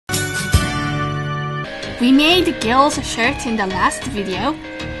We made Gil's shirt in the last video,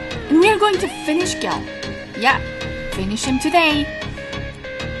 and we are going to finish Gil. Yeah, finish him today.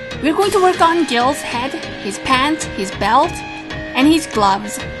 We're going to work on Gil's head, his pants, his belt, and his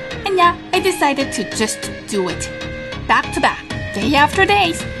gloves. And yeah, I decided to just do it. Back to back, day after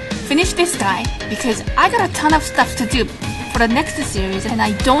day. Finish this guy, because I got a ton of stuff to do for the next series, and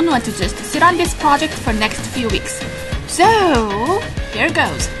I don't want to just sit on this project for next few weeks. So, here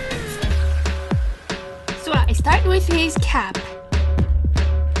goes. So I start with his cap.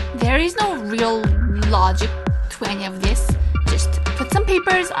 There is no real logic to any of this. Just put some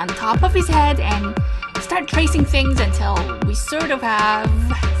papers on top of his head and start tracing things until we sort of have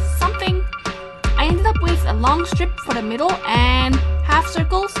something. I ended up with a long strip for the middle and half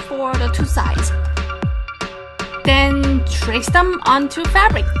circles for the two sides. Then trace them onto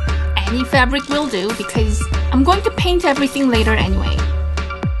fabric. Any fabric will do because I'm going to paint everything later anyway.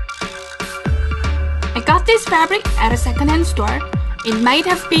 I got this fabric at a secondhand store. It might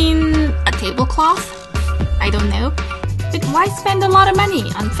have been a tablecloth. I don't know. But why spend a lot of money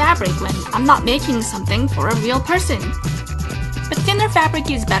on fabric when I'm not making something for a real person? But thinner fabric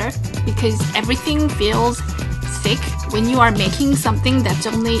is better because everything feels thick when you are making something that's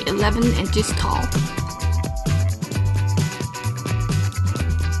only 11 inches tall.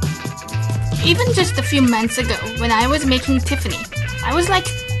 Even just a few months ago, when I was making Tiffany, I was like,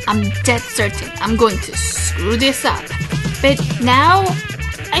 I'm dead certain I'm going to screw this up. But now,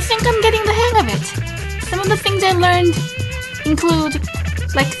 I think I'm getting the hang of it. Some of the things I learned include,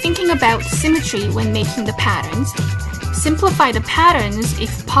 like thinking about symmetry when making the patterns, simplify the patterns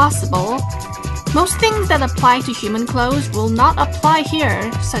if possible. Most things that apply to human clothes will not apply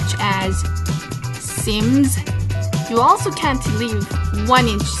here, such as seams. You also can't leave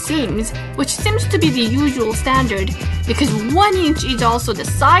 1-inch seams, which seems to be the usual standard because 1 inch is also the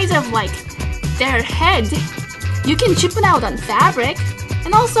size of like their head. You can chip it out on fabric,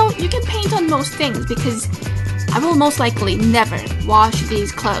 and also you can paint on most things because I will most likely never wash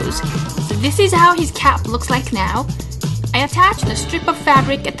these clothes. So this is how his cap looks like now. I attached a strip of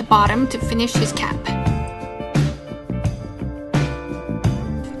fabric at the bottom to finish his cap.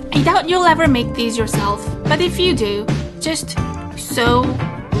 I doubt you'll ever make these yourself, but if you do, just sew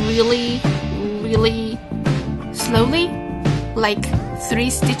really slowly, like 3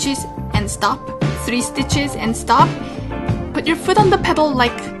 stitches and stop, 3 stitches and stop. Put your foot on the pedal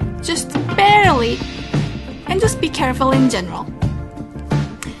like just barely, and just be careful in general.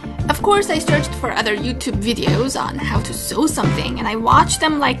 Of course, I searched for other YouTube videos on how to sew something, and I watched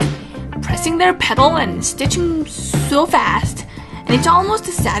them like pressing their pedal and stitching so fast. And it's almost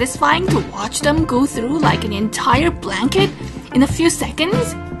satisfying to watch them go through like an entire blanket in a few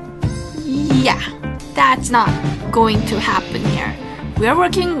seconds. Yeah, that's not going to happen here. We are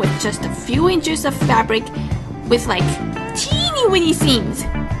working with just a few inches of fabric with like teeny weeny seams.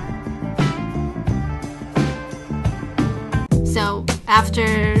 So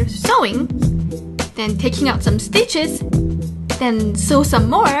after sewing, then taking out some stitches, then sew some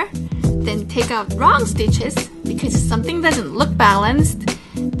more, then take out wrong stitches because something doesn't look balanced,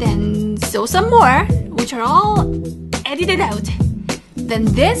 then sew some more, which are all edited out. Then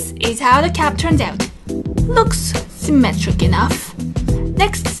this is how the cap turns out. Looks symmetric enough.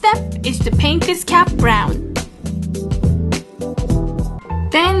 Next step is to paint this cap brown.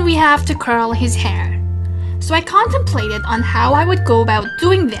 Then we have to curl his hair. So I contemplated on how I would go about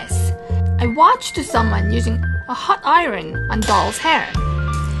doing this. I watched someone using a hot iron on doll's hair.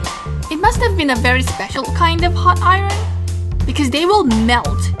 It must have been a very special kind of hot iron because they will melt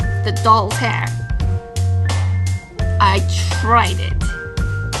the doll's hair. I tried it.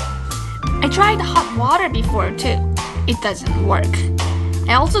 I tried hot water before too. It doesn't work.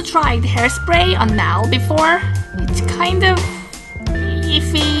 I also tried hairspray on Mal before. It's kind of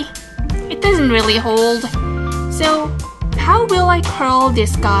iffy. It doesn't really hold. So how will I curl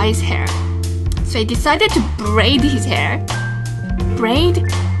this guy's hair? So I decided to braid his hair. Braid,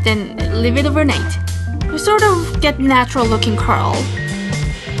 then leave it overnight. You sort of get natural looking curl.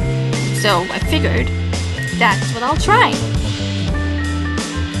 So I figured that's what I'll try.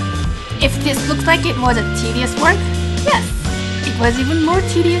 If this looks like it was a tedious work, yes, it was even more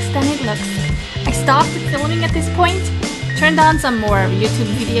tedious than it looks. I stopped filming at this point, turned on some more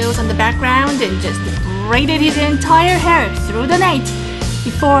YouTube videos on the background, and just braided his entire hair through the night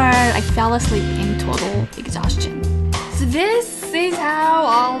before I fell asleep in total exhaustion. So this is how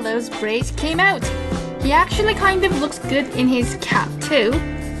all those braids came out. He actually kind of looks good in his cap too.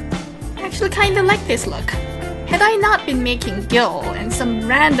 I actually kind of like this look. Had I not been making Gil and some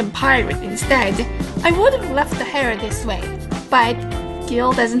random pirate instead, I would have left the hair this way. But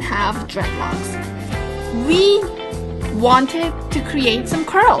Gil doesn't have dreadlocks. we wanted to create some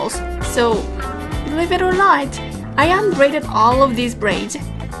curls. So, believe it or not, I unbraided all of these braids.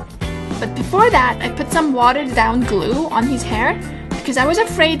 But before that, I put some watered down glue on his hair because I was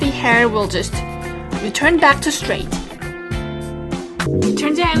afraid the hair will just return back to straight. It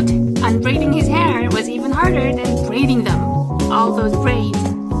turns out, unbraiding his hair was even harder than braiding them. All those braids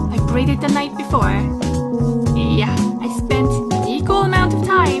I braided the night before. Yeah, I spent an equal amount of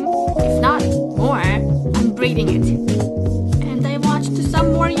time, if not more, unbraiding it. And I watched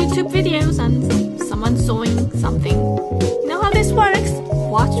some more YouTube videos on someone sewing something. You know how this works?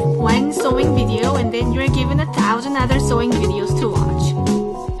 Watch one sewing video and then you're given 1,000 other sewing videos to watch.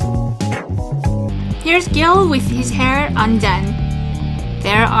 Here's Gil with his hair undone.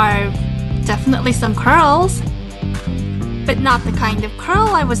 There are definitely some curls, but not the kind of curl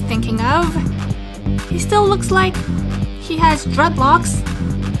I was thinking of. He still looks like he has dreadlocks,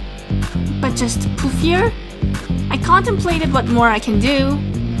 but just poofier. I contemplated what more I can do,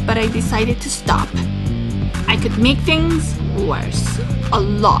 but I decided to stop. I could make things worse, a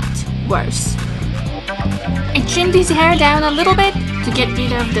lot worse. I trimmed his hair down a little bit to get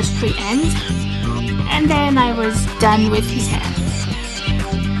rid of the straight ends, and then I was done with his hair.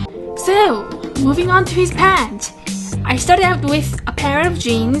 So, moving on to his pants. I started out with a pair of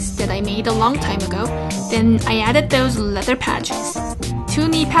jeans that I made a long time ago. Then I added those leather patches. 2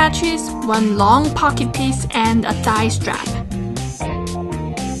 knee patches, 1 long pocket piece, and a thigh strap.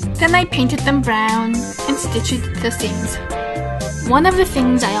 Then I painted them brown and stitched the seams. One of the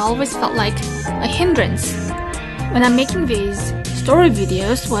things I always felt like a hindrance when I'm making these story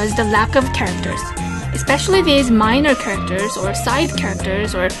videos was the lack of characters. Especially these minor characters or side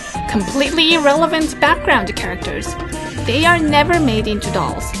characters or completely irrelevant background characters. They are never made into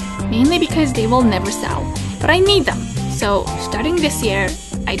dolls, mainly because they will never sell. But I need them. So starting this year,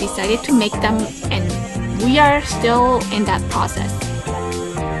 I decided to make them, and we are still in that process.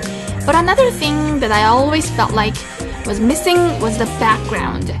 But another thing that I always felt like was missing was the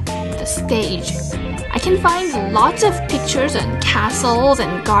background, the stage. I can find lots of pictures on castles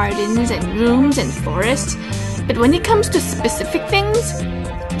and gardens and rooms and forests, but when it comes to specific things,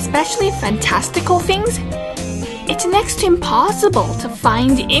 especially fantastical things, it's next to impossible to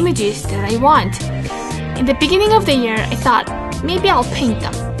find the images that I want. In the beginning of the year, I thought maybe I'll paint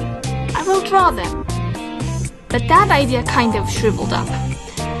them. I will draw them. But that idea kind of shriveled up.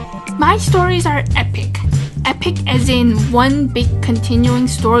 My stories are epic. Epic as in one big continuing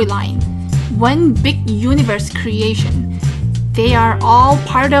storyline. One big universe creation. They are all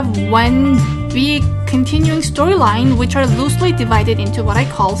part of one big continuing storyline, which are loosely divided into what I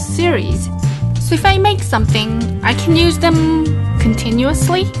call series. So if I make something, I can use them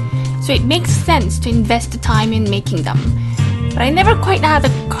continuously, so it makes sense to invest the time in making them. But I never quite had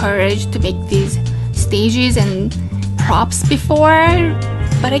the courage to make these stages and props before,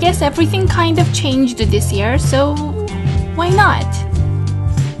 but I guess everything kind of changed this year, so why not?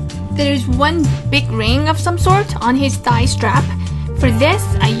 There's one big ring of some sort on his thigh strap. For this,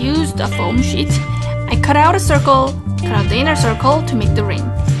 I used a foam sheet. I cut out a circle, cut out the inner circle to make the ring.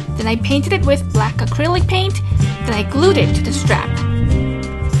 Then I painted it with black acrylic paint, then I glued it to the strap.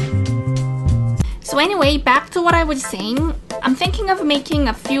 So anyway, back to what I was saying, I'm thinking of making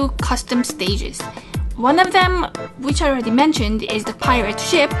a few custom stages. One of them, which I already mentioned, is the pirate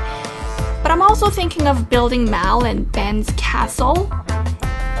ship, but I'm also thinking of building Mal and Ben's castle.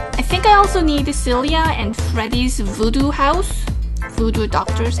 I think I also need Celia and Freddy's voodoo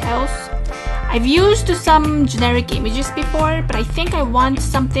doctor's house. I've used some generic images before, but I think I want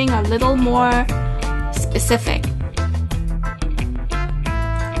something a little more specific.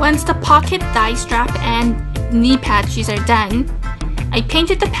 Once the pocket, thigh strap, and knee patches are done, I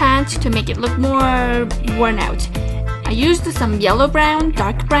painted the pants to make it look more worn out. I used some yellow brown,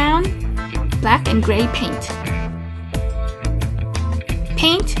 dark brown, black and gray paint.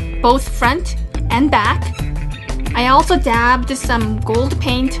 Paint both front and back. I also dabbed some gold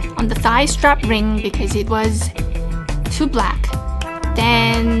paint on the thigh strap ring because it was too black.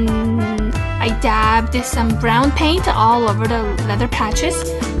 Then I dabbed some brown paint all over the leather patches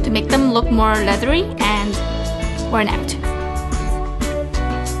to make them look more leathery and worn out.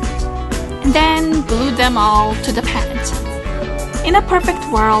 And then glued them all to the pants. In a perfect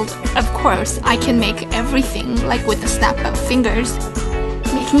world, of course, I can make everything like with a snap of fingers.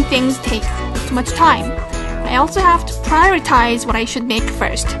 Making things takes too much time. I also have to prioritize what I should make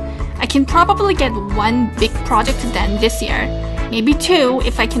first. I can probably get one big project done this year, maybe 2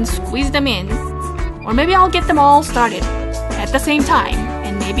 if I can squeeze them in. Or maybe I'll get them all started at the same time,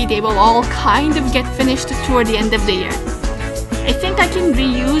 and maybe they will all kind of get finished toward the end of the year. I think I can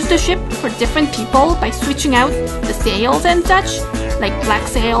reuse the ship for different people by switching out the sails and such, like black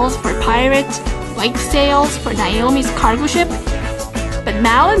sails for Pirate, white sails for Naomi's cargo ship. But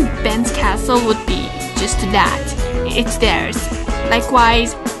Mal and Ben's castle would be just that. It's theirs.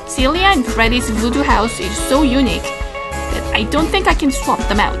 Likewise, Celia and Freddy's voodoo house is so unique that I don't think I can swap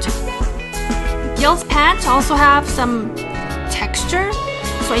them out. Gil's pants also have some texture,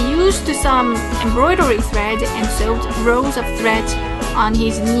 so I used some embroidery thread and sewed rows of threads on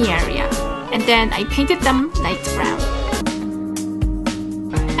his knee area, and then I painted them light brown.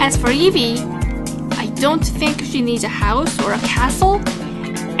 As for Evie, I don't think she needs a house or a castle.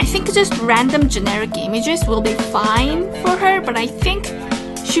 I think just random generic images will be fine for her, but I think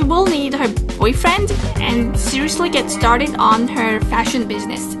she will need her boyfriend and seriously get started on her fashion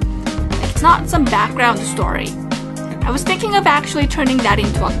business. It's not some background story. I was thinking of actually turning that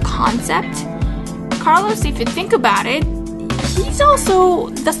into a concept. Carlos, if you think about it, he's also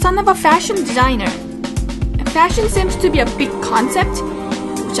the son of a fashion designer. Fashion seems to be a big concept,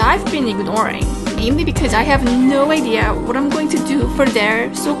 which I've been ignoring, mainly because I have no idea what I'm going to do for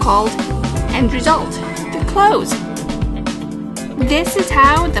their so-called end result, the clothes. This is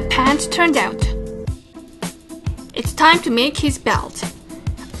how the pants turned out. It's time to make his belt.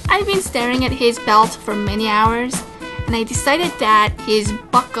 I've been staring at his belt for many hours, and I decided that his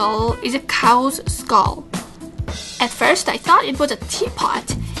buckle is a cow's skull. At first I thought it was a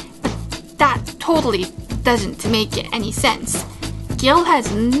teapot, but that totally doesn't make any sense. Gil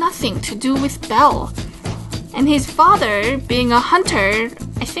has nothing to do with Belle. And his father, being a hunter,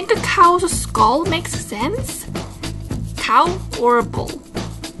 I think a cow's skull makes sense? Cow or bull?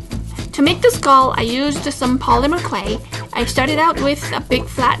 To make the skull, I used some polymer clay. I started out with a big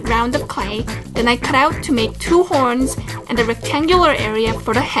flat round of clay, then I cut out to make 2 horns and a rectangular area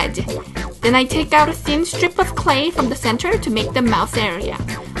for the head. Then I take out a thin strip of clay from the center to make the mouth area.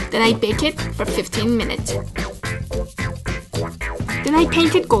 Then I bake it for 15 minutes. Then I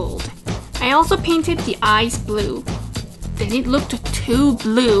painted gold. I also painted the eyes blue. Then it looked too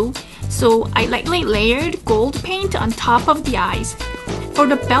blue, so I lightly layered gold paint on top of the eyes. For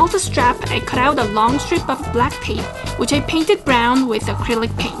the belt strap, I cut out a long strip of black tape, which I painted brown with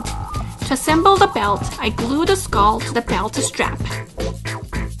acrylic paint. To assemble the belt, I glued the skull to the belt strap.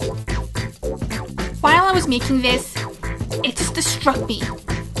 While I was making this, it just struck me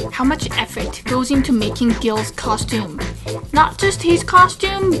how much effort goes into making Gil's costume. Not just his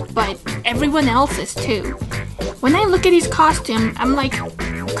costume, but everyone else's too. When I look at his costume, I'm like,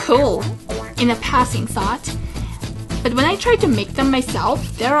 cool, in a passing thought. But when I try to make them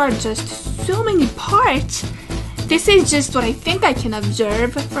myself, there are just so many parts. This is just what I think I can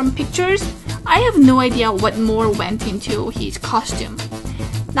observe from pictures. I have no idea what more went into his costume.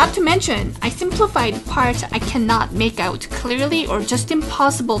 Not to mention, I simplified parts I cannot make out clearly or just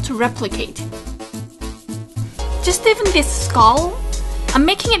impossible to replicate. Just even this skull, I'm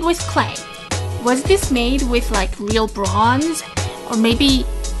making it with clay. Was this made with like real bronze or maybe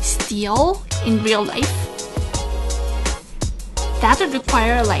steel in real life? That would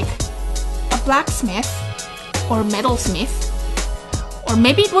require like a blacksmith or metalsmith. Or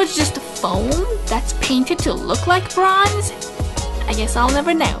maybe it was just foam that's painted to look like bronze? I guess I'll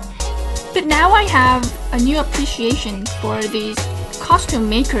never know. But now I have a new appreciation for these costume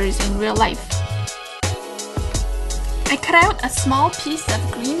makers in real life. I cut out a small piece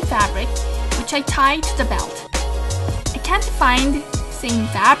of green fabric which I tied to the belt. I can't find same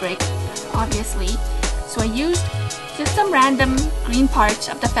fabric, obviously, so I used just some random green parts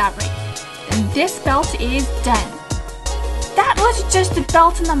of the fabric. And this belt is done. That was just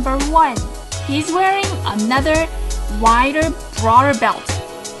belt number 1. He's wearing another wider, broader belt.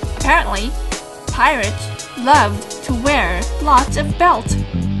 Apparently, pirates loved to wear lots of belt.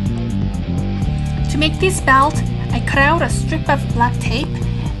 To make this belt, I cut out a strip of black tape,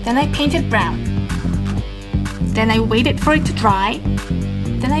 then I painted brown. Then I waited for it to dry,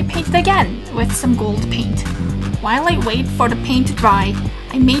 then I painted again with some gold paint. While I wait for the paint to dry,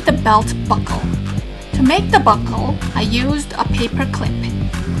 I made the belt buckle. To make the buckle, I used a paper clip.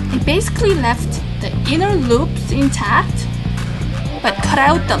 I basically left the inner loops intact, but cut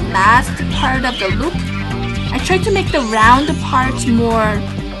out the last part of the loop. I tried to make the round parts more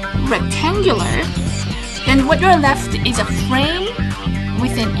rectangular. Then what you're left is a frame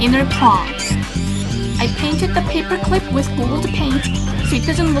with an inner prong. I painted the paper clip with gold paint so it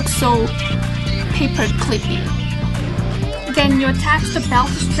doesn't look so paper clippy. Then you attach the belt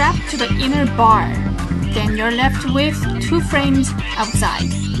strap to the inner bar. Then you're left with 2 frames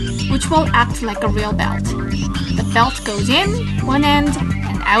outside, which will act like a real belt. The belt goes in one end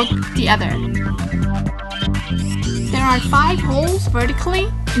and out the other. there are 5 holes vertically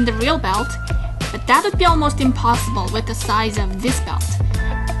in the real belt, but that would be almost impossible with the size of this belt.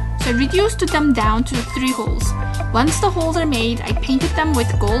 So I reduced them down to 3 holes. Once the holes are made, I painted them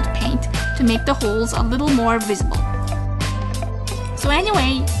with gold paint to make the holes a little more visible. So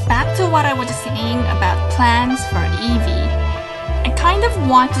anyway, back to what I was saying about plans for Evie. I kind of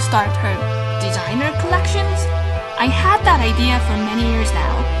want to start her designer collections. I had that idea for many years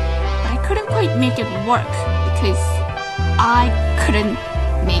now, but I couldn't quite make it work because I couldn't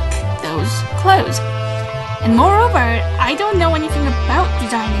make those clothes. And moreover, I don't know anything about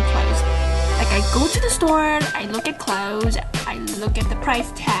designing clothes. Like, I go to the store, I look at clothes, I look at the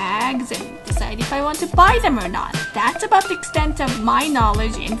price tags and decide if I want to buy them or not. That's about the extent of my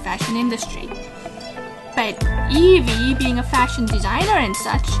knowledge in fashion industry. But Evie, being a fashion designer and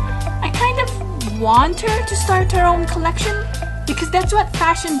such, I kind of want her to start her own collection because that's what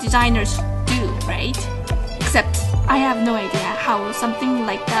fashion designers do, right? Except I have no idea how something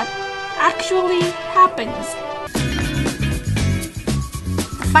like that actually happens.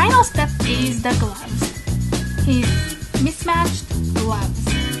 The final step is the gloves. His mismatched gloves.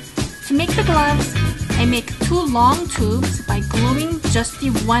 To make the gloves, I make 2 long tubes by gluing just the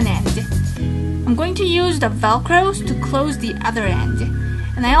one end. I'm going to use the velcros to close the other end.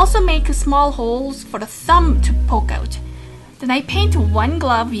 And I also make small holes for the thumb to poke out. Then I paint one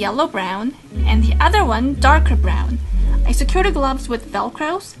glove yellow-brown and the other one darker brown. I secure the gloves with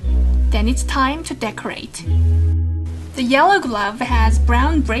velcros. Then it's time to decorate. The yellow glove has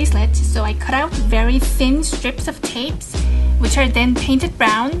brown bracelets, so I cut out very thin strips of tapes, which are then painted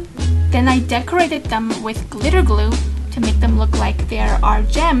brown. Then I decorated them with glitter glue to make them look like there are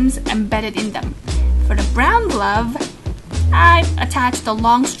gems embedded in them. For the brown glove, I attached a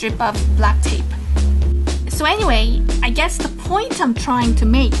long strip of black tape. So anyway, I guess the point I'm trying to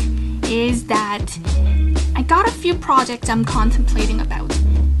make is that I got a few projects I'm contemplating about.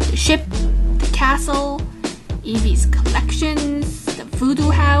 The ship, the castle, Evie's collections, the voodoo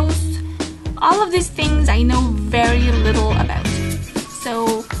house. All of these things I know very little about.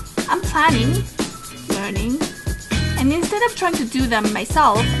 So I'm planning, learning, and instead of trying to do them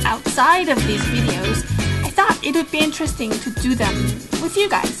myself outside of these videos, I thought it would be interesting to do them with you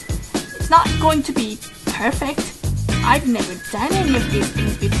guys. It's not going to be perfect. I've never done any of these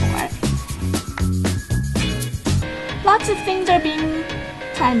things before. Lots of things are being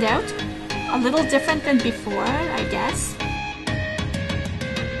planned out. A little different than before, I guess.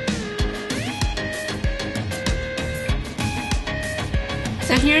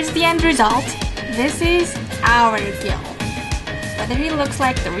 So here's the end result. This is our Gil. Whether he looks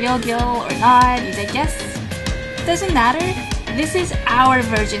like the real Gil or not is, I guess, doesn't matter. This is our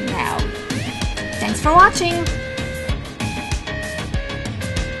version now. Thanks for watching!